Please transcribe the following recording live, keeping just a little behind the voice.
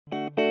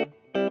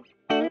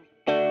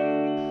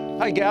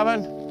Hi,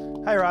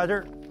 Gavin. Hi,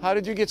 Roger. How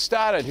did you get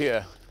started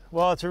here?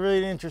 Well, it's a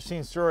really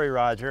interesting story,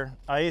 Roger.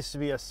 I used to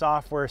be a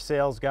software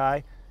sales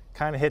guy,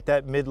 kind of hit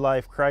that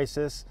midlife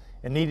crisis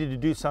and needed to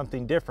do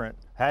something different.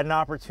 Had an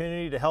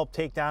opportunity to help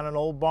take down an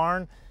old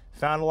barn,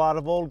 found a lot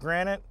of old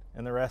granite,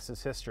 and the rest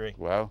is history.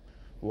 Well,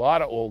 a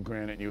lot of old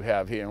granite you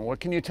have here. And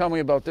what can you tell me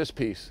about this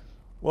piece?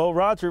 Well,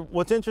 Roger,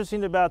 what's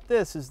interesting about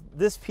this is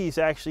this piece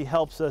actually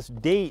helps us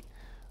date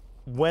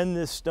when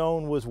this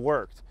stone was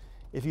worked.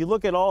 If you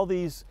look at all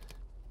these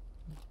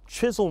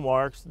chisel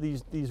marks,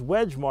 these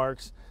wedge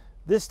marks,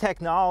 this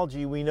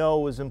technology we know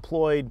was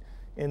employed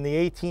in the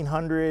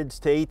 1800s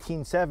to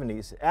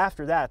 1870s.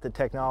 After that, the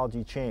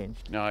technology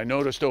changed. Now, I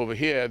noticed over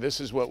here,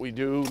 this is what we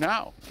do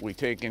now. We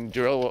take and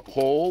drill a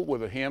hole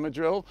with a hammer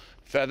drill,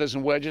 feathers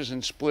and wedges,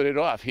 and split it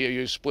off. Here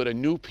you split a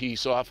new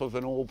piece off of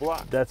an old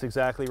block. That's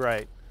exactly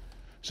right.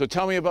 So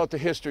tell me about the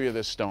history of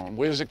this stone.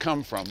 Where does it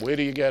come from? Where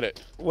do you get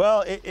it?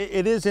 Well,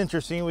 it is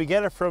interesting. We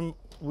get it from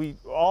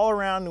all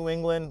around New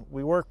England.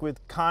 We work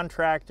with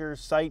contractors,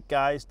 site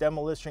guys,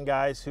 demolition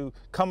guys who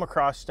come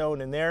across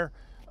stone in their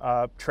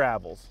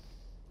travels.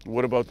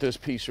 What about this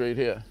piece right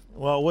here?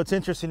 Well, what's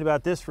interesting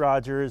about this,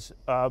 Roger, is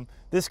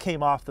this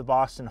came off the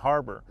Boston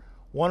Harbor.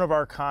 One of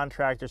our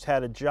contractors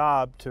had a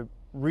job to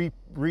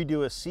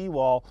redo a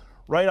seawall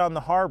right on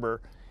the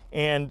harbor,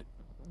 and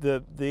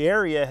the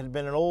area had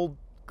been an old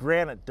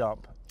granite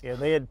dump, and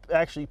they had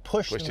actually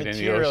pushed the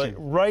material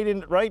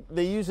right.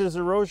 They used it as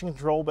erosion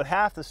control, but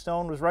half the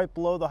stone was right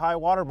below the high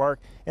water mark,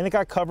 and it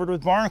got covered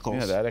with barnacles.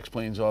 Yeah, that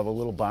explains all the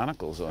little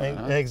barnacles on it,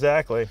 huh?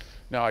 Exactly.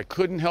 Now, I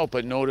couldn't help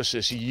but notice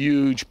this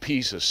huge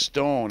piece of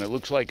stone. It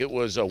looks like it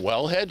was a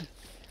wellhead.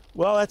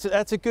 Well,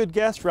 that's a good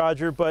guess,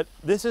 Roger, but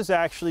this is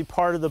actually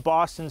part of the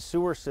Boston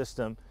sewer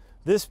system.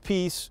 This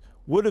piece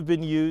would have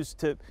been used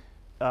to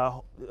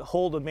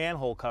hold a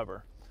manhole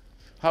cover.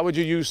 How would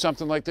you use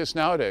something like this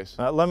nowadays?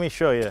 Let me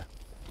show you.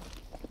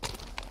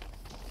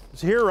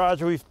 So here,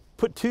 Roger, we've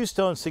put two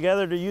stones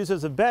together to use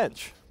as a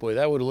bench. Boy,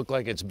 that would look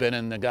like it's been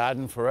in the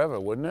garden forever,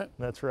 wouldn't it?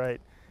 That's right.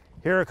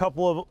 Here are a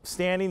couple of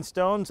standing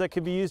stones that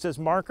could be used as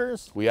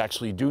markers. We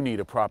actually do need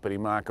a property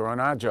marker on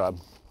our job.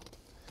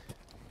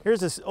 Here's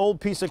this old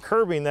piece of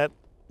curbing that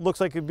looks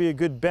like it'd be a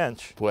good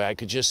bench. Boy, I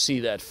could just see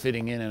that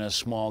fitting in a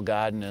small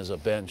garden as a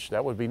bench.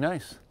 That would be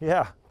nice.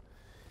 Yeah.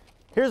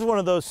 Here's one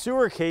of those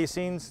sewer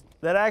casings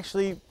that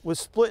actually was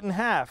split in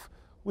half.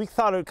 We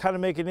thought it would kind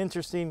of make an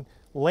interesting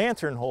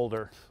lantern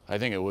holder. I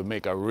think it would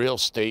make a real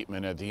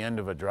statement at the end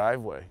of a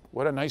driveway.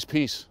 What a nice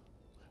piece.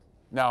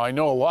 Now, I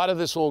know a lot of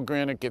this old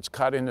granite gets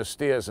cut into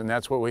stairs, and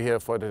that's what we're here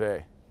for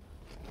today.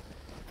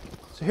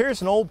 So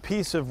here's an old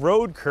piece of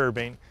road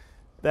curbing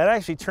that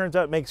actually turns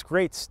out makes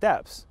great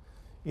steps.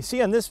 You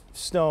see on this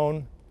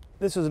stone,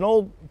 this is an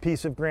old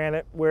piece of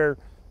granite where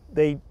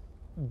they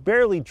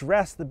barely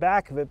dressed the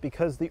back of it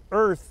because the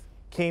earth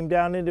came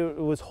down into it,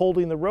 was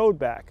holding the road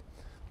back.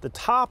 The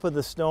top of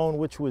the stone,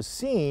 which was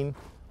seen,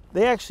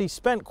 they actually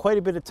spent quite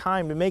a bit of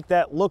time to make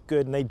that look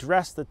good, and they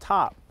dressed the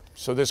top.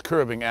 So this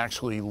curbing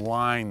actually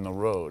lined the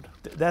road.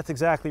 That's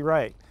exactly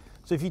right.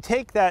 So if you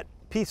take that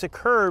piece of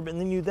curb and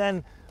then you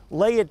then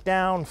lay it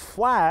down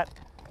flat,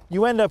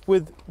 you end up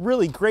with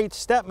really great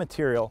step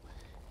material.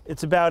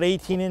 It's about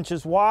 18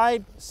 inches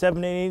wide,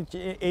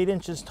 8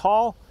 inches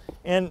tall,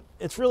 and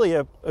it's really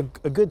a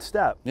good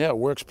step. Yeah, it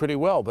works pretty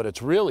well, but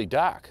it's really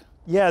dark.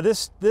 Yeah,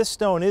 this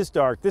stone is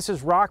dark. This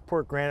is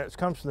Rockport granite. It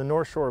comes from the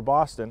North Shore of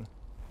Boston.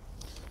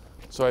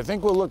 So I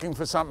think we're looking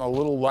for something a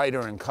little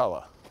lighter in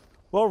color.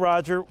 Well,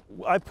 Roger,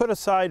 I put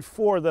aside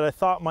 4 that I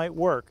thought might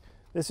work.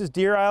 This is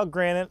Deer Isle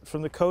granite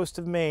from the coast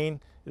of Maine.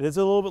 It is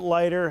a little bit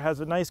lighter, has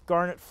a nice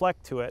garnet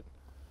fleck to it.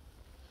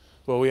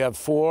 Well, we have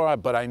 4,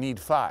 but I need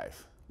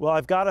 5. Well,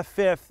 I've got a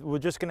 5th. We're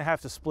just going to have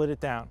to split it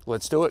down.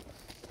 Let's do it.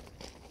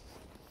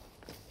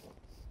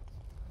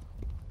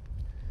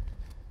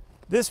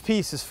 This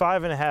piece is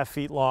 5.5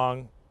 feet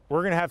long.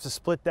 We're going to have to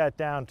split that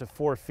down to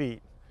 4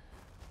 feet.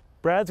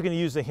 Brad's going to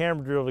use the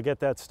hammer drill to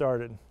get that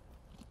started.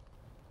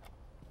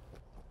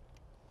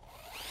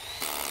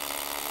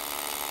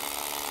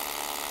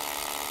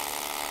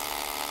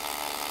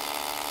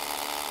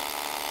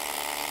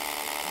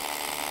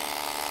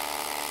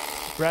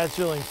 Brad's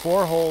drilling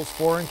 4 holes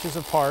 4 inches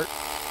apart.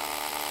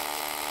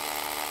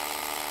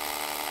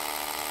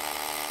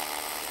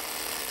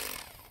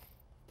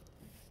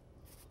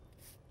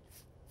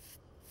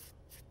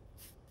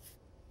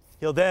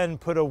 He'll then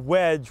put a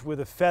wedge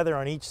with a feather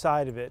on each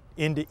side of it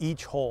into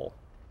each hole.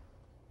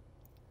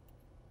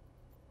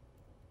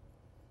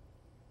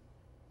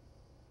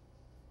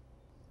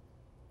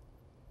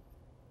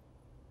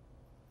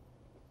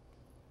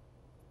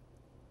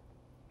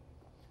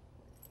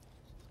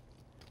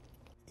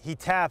 He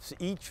taps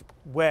each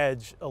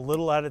wedge a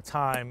little at a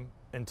time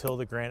until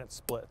the granite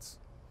splits.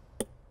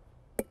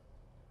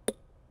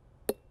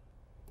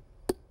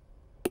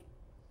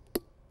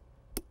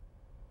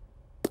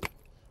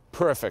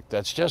 Perfect,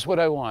 that's just what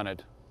I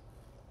wanted.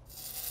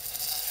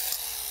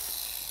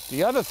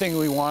 The other thing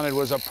we wanted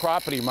was a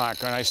property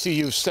marker, and I see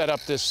you set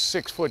up this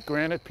 6-foot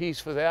granite piece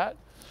for that.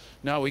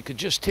 Now we could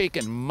just take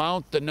and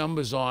mount the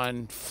numbers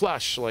on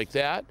flush like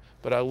that,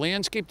 but our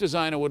landscape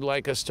designer would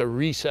like us to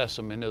recess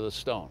them into the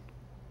stone.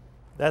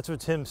 That's what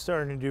Tim's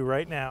starting to do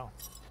right now.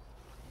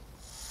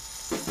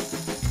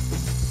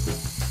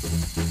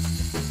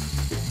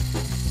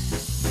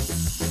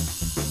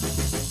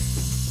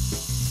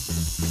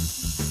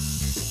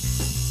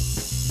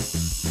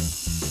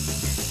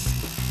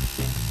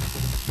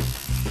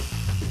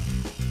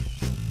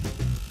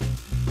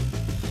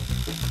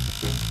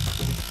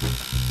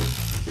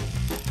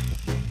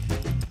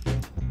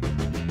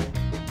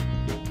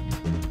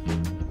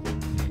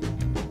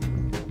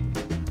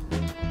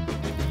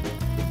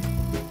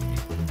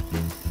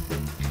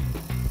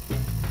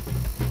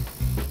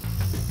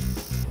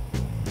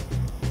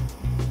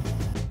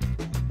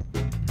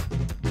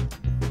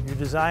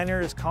 Designer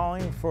is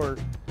calling for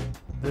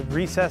the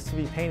recess to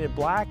be painted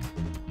black.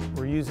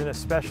 We're using a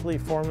specially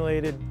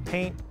formulated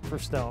paint for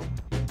stone.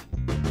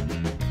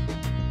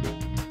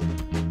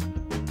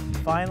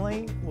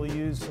 Finally, we'll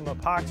use some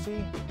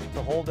epoxy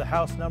to hold the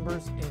house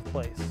numbers in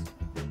place.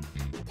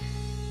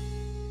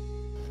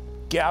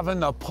 Gavin,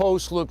 the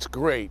post looks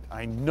great.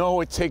 I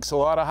know it takes a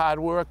lot of hard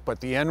work,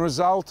 but the end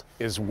result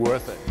is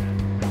worth it.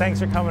 Thanks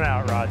for coming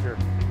out, Roger.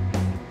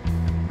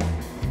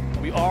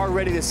 We are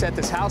ready to set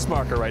this house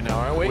marker right now,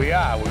 aren't we? We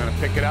are. We're going to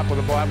pick it up with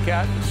a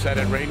bobcat and set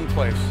it right in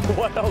place.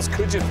 What else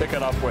could you pick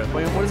it up with?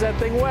 I mean, what does that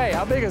thing weigh?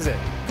 How big is it?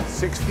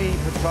 6 feet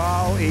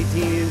tall,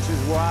 18 inches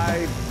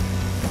wide,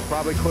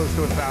 probably close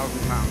to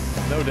 1,000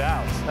 pounds. No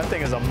doubt. That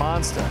thing is a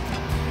monster.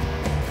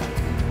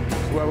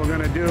 So what we're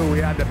going to do, we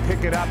had to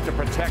pick it up to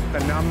protect the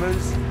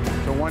numbers.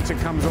 So once it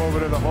comes over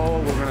to the hole,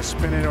 we're going to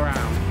spin it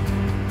around.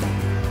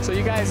 So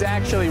you guys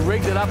actually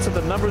rigged it up so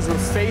the numbers were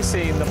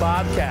facing the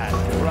bobcat.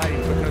 Right,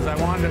 because I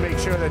wanted to make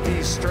sure that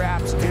these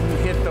straps didn't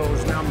hit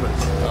those numbers.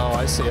 Oh,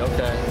 I see,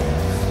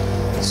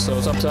 okay. So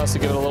it's up to us to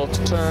give it a little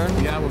turn.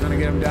 Yeah, we're gonna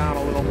get them down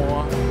a little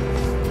more.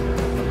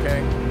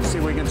 Okay, see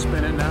if we can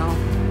spin it now.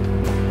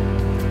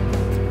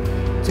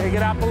 Take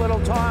it up a little,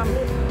 Tom.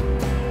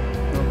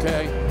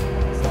 Okay.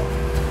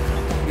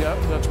 Yep,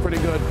 that's pretty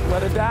good.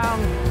 Let it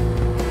down.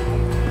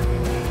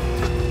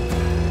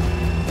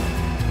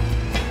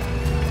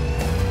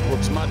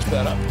 Looks much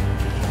better.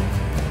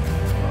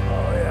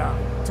 Oh yeah.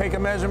 Take a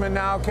measurement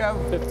now, Kev.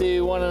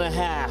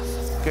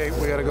 51.5. Okay,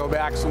 we gotta go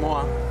back some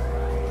more.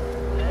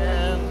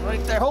 And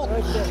right there, hold.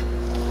 Right there.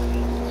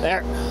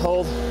 There,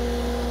 hold.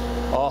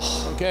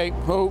 Oh. Okay,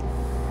 hold.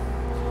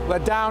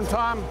 Let down,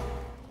 Tom.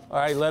 All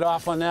right, let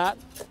off on that.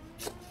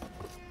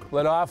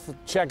 Let off,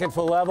 check it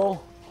for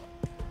level.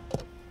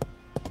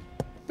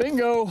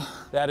 Bingo.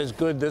 That is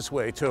good this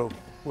way too.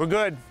 We're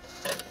good.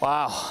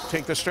 Wow.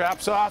 Take the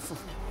straps off.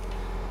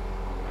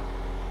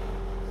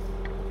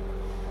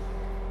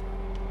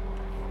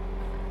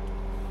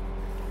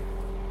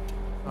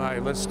 All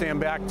right, let's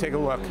stand back, take a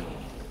look.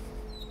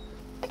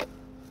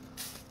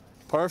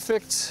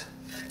 Perfect.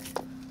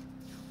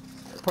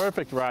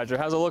 Perfect, Roger.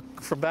 How's it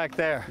look from back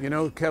there? You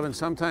know, Kevin,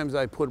 sometimes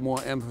I put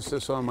more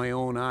emphasis on my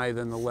own eye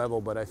than the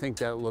level, but I think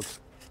that looks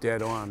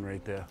dead on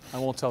right there. I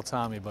won't tell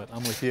Tommy, but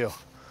I'm with you.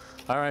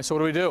 All right, so what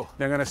do we do?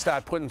 They're gonna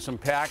start putting some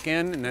pack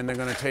in, and then they're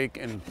gonna take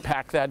and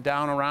pack that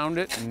down around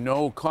it.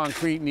 No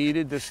concrete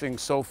needed. This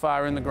thing's so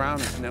far in the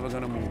ground, it's never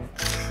gonna move.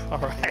 All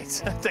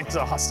right, that thing's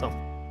awesome.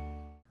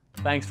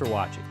 Thanks for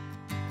watching.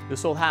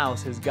 This Old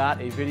House has got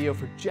a video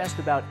for just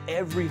about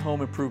every home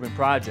improvement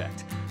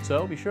project,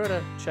 so be sure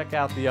to check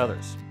out the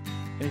others.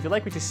 And if you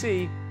like what you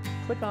see,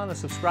 click on the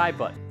subscribe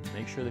button to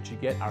make sure that you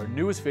get our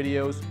newest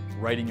videos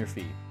right in your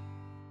feed.